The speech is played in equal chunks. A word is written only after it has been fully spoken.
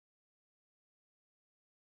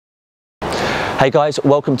Hey guys,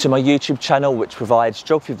 welcome to my YouTube channel which provides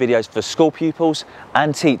geography videos for school pupils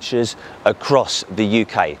and teachers across the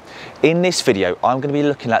UK. In this video I'm going to be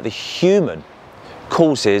looking at the human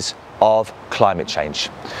causes of climate change.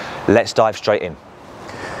 Let's dive straight in.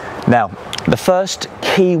 Now the first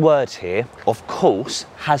key word here of course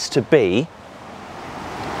has to be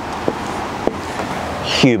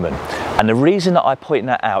human, and the reason that I point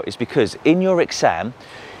that out is because in your exam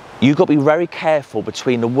you've got to be very careful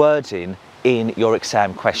between the wording in your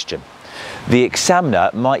exam question. The examiner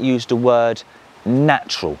might use the word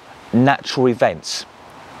natural events,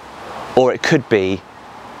 or it could be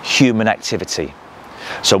human activity.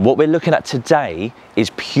 So what we're looking at today is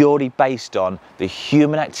purely based on the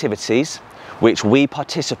human activities which we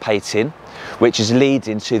participate in, which is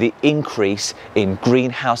leading to the increase in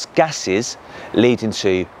greenhouse gases leading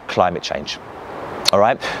to climate change. All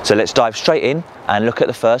right, so let's dive straight in and look at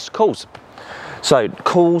the first cause. So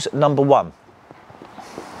cause number one.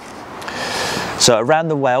 So around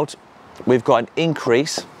the world, we've got an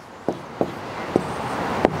increase.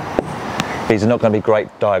 These are not going to be great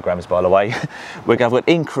diagrams, by the way. We're going to have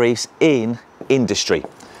an increase in industry,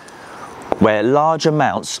 where large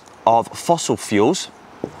amounts of fossil fuels,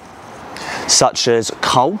 such as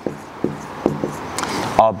coal,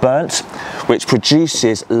 are burnt, which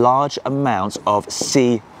produces large amounts of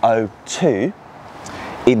CO2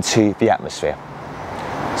 into the atmosphere.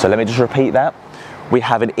 So let me just repeat that. We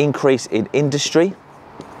have an increase in industry,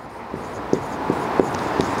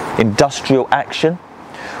 industrial action,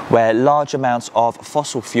 where large amounts of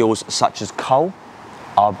fossil fuels such as coal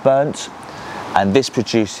are burnt, and this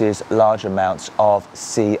produces large amounts of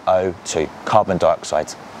CO2, carbon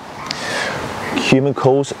dioxide. Human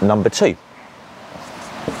cause number two.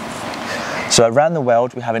 So around the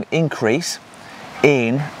world we have an increase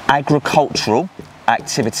in agricultural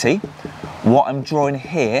activity. What I'm drawing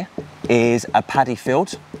here is a paddy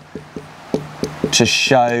field to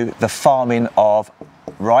show the farming of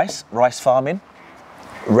rice farming,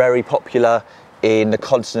 very popular in the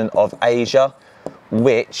continent of Asia,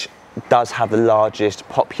 which does have the largest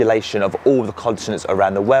population of all the continents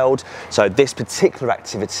around the world. So this particular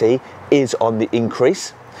activity is on the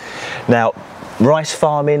increase. Now, rice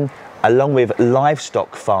farming, along with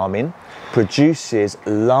livestock farming, produces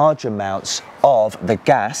large amounts of the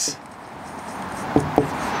gas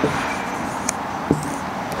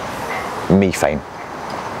methane.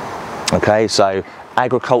 Okay, so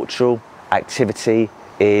agricultural activity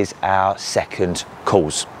is our second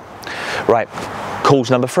cause. Right, cause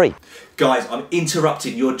number three. Guys, I'm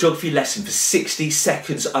interrupting your geography lesson for 60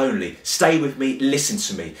 seconds only. Stay with me, listen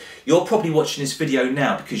to me. You're probably watching this video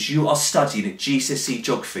now because you are studying at GCSE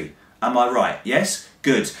Geography. Am I right? Yes?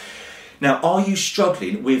 Good. Now, are you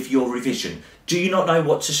struggling with your revision? Do you not know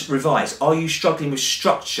what to revise? Are you struggling with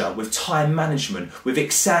structure, with time management, with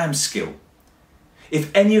exam skill?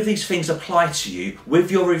 If any of these things apply to you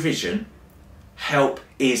with your revision, help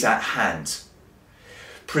is at hand.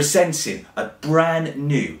 Presenting a brand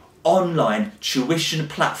new online tuition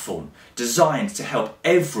platform designed to help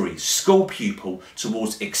every school pupil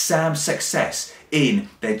towards exam success in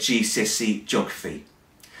their GCSE Geography.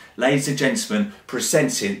 Ladies and gentlemen,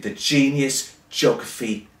 presenting the Genius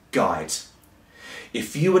Geography Guide.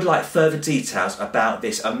 If you would like further details about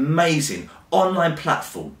this amazing online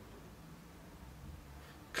platform,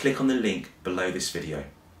 click on the link below this video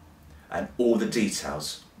and all the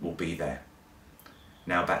details will be there.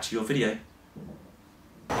 Now back to your video.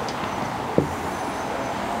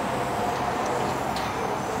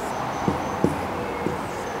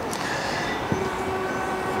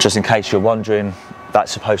 Just in case you're wondering,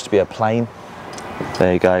 that's supposed to be a plane.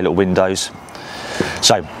 There you go, little windows.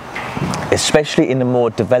 So, especially in the more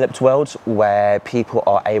developed world where people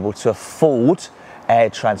are able to afford air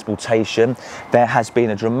transportation, there has been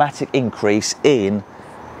a dramatic increase in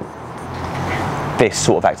this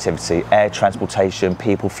sort of activity, air transportation,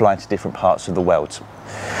 people flying to different parts of the world.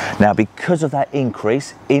 Now, because of that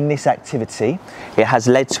increase in this activity, it has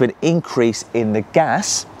led to an increase in the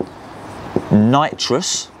gas,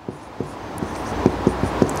 nitrous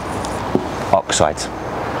oxide.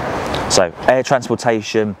 So air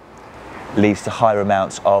transportation leads to higher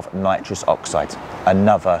amounts of nitrous oxide,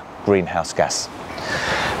 another greenhouse gas.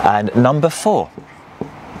 And number four.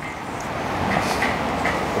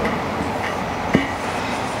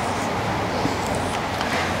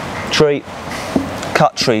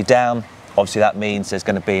 Cut tree down, obviously that means there's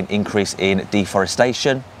going to be an increase in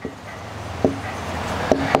deforestation.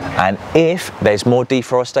 And if there's more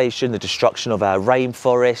deforestation, the destruction of our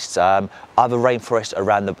rainforests, other rainforests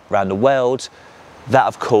around the world, that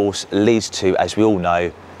of course leads to, as we all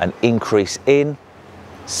know, an increase in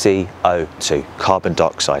CO2, carbon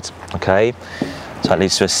dioxide, okay? So that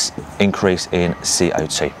leads to an increase in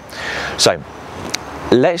CO2. So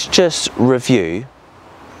let's just review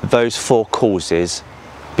those 4 causes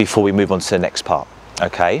before we move on to the next part,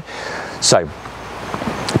 okay? So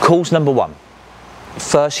cause number 1,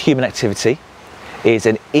 first human activity, is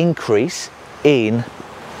an increase in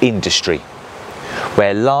industry,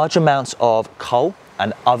 where large amounts of coal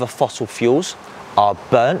and other fossil fuels are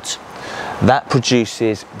burnt. That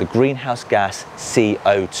produces the greenhouse gas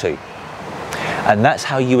CO2. And that's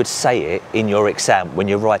how you would say it in your exam when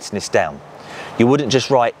you're writing this down. You wouldn't just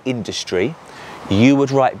write industry, you would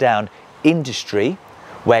write down industry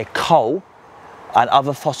where coal and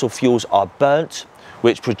other fossil fuels are burnt,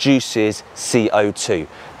 which produces CO2.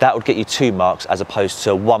 That would get you 2 marks as opposed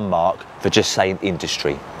to 1 mark for just saying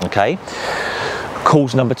industry, okay?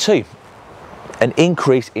 Cause number 2, an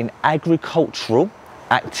increase in agricultural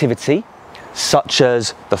activity, such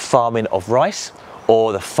as the farming of rice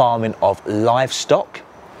or the farming of livestock,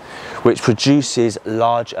 which produces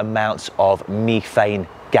large amounts of methane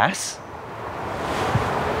gas.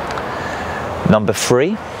 Number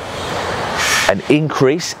 3, an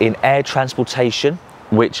increase in air transportation,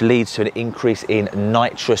 which leads to an increase in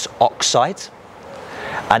nitrous oxide.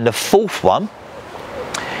 And the 4th one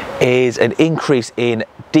is an increase in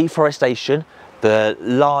deforestation, the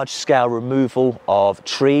large-scale removal of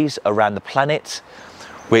trees around the planet,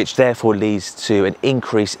 which therefore leads to an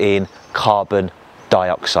increase in carbon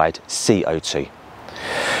dioxide, CO2.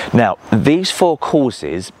 Now, these 4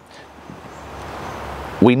 causes,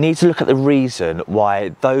 we need to look at the reason why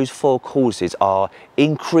those 4 causes are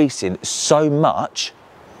increasing so much,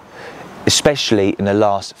 especially in the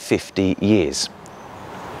last 50 years.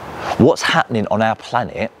 What's happening on our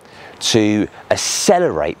planet to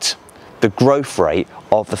accelerate the growth rate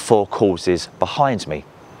of the 4 causes behind me?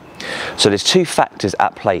 So there's 2 factors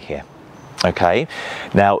at play here, okay?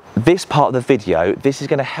 Now, this part of the video, this is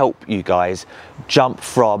going to help you guys jump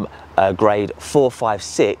from grade 4, 5,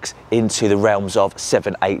 6 into the realms of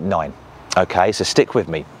 7, 8, 9, okay? So stick with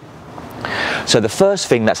me. So the first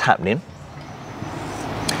thing that's happening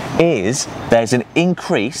is there's an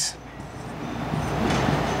increase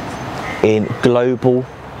in global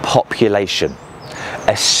population,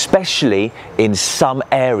 especially in some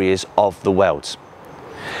areas of the world.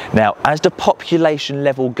 Now, as the population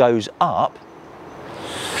level goes up,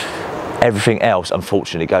 everything else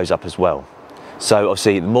unfortunately goes up as well. So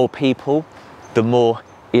obviously the more people, the more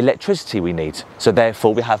electricity we need. So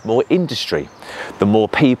therefore we have more industry. The more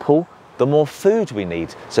people, the more food we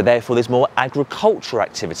need. So therefore there's more agricultural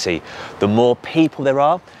activity. The more people there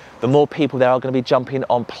are, the more people there are going to be jumping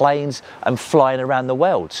on planes and flying around the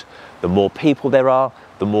world. The more people there are,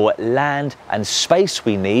 the more land and space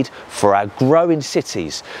we need for our growing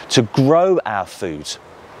cities to grow our food.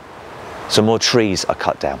 So more trees are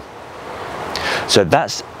cut down. So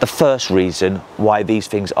that's the first reason why these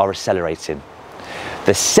things are accelerating.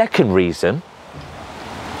 The second reason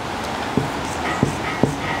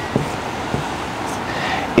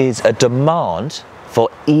is a demand for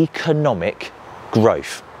economic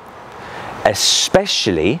growth,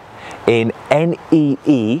 especially in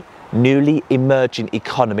NEE, newly emerging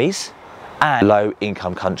economies, and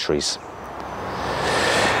low-income countries.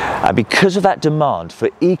 And because of that demand for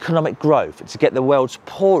economic growth to get the world's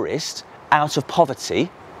poorest out of poverty,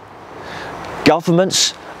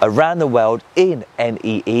 governments around the world in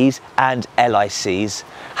NEEs and LICs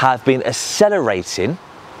have been accelerating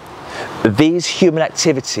these human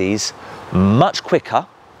activities much quicker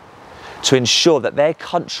to ensure that their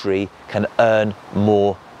country can earn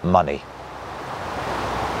more money.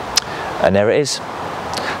 And there it is.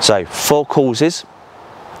 So 4 causes: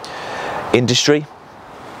 industry,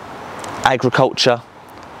 agriculture,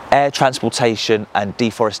 air transportation and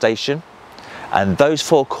deforestation. And those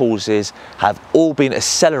 4 causes have all been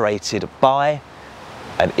accelerated by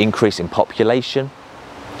an increase in population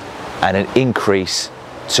and an increase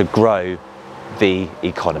to grow the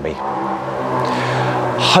economy.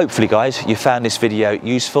 Hopefully guys, you found this video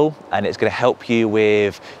useful and it's going to help you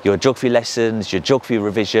with your geography lessons, your geography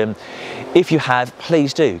revision. If you have,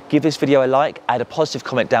 please do give this video a like, add a positive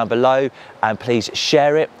comment down below, and please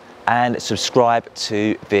share it and subscribe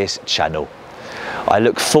to this channel. I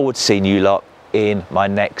look forward to seeing you lot in my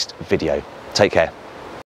next video. Take care.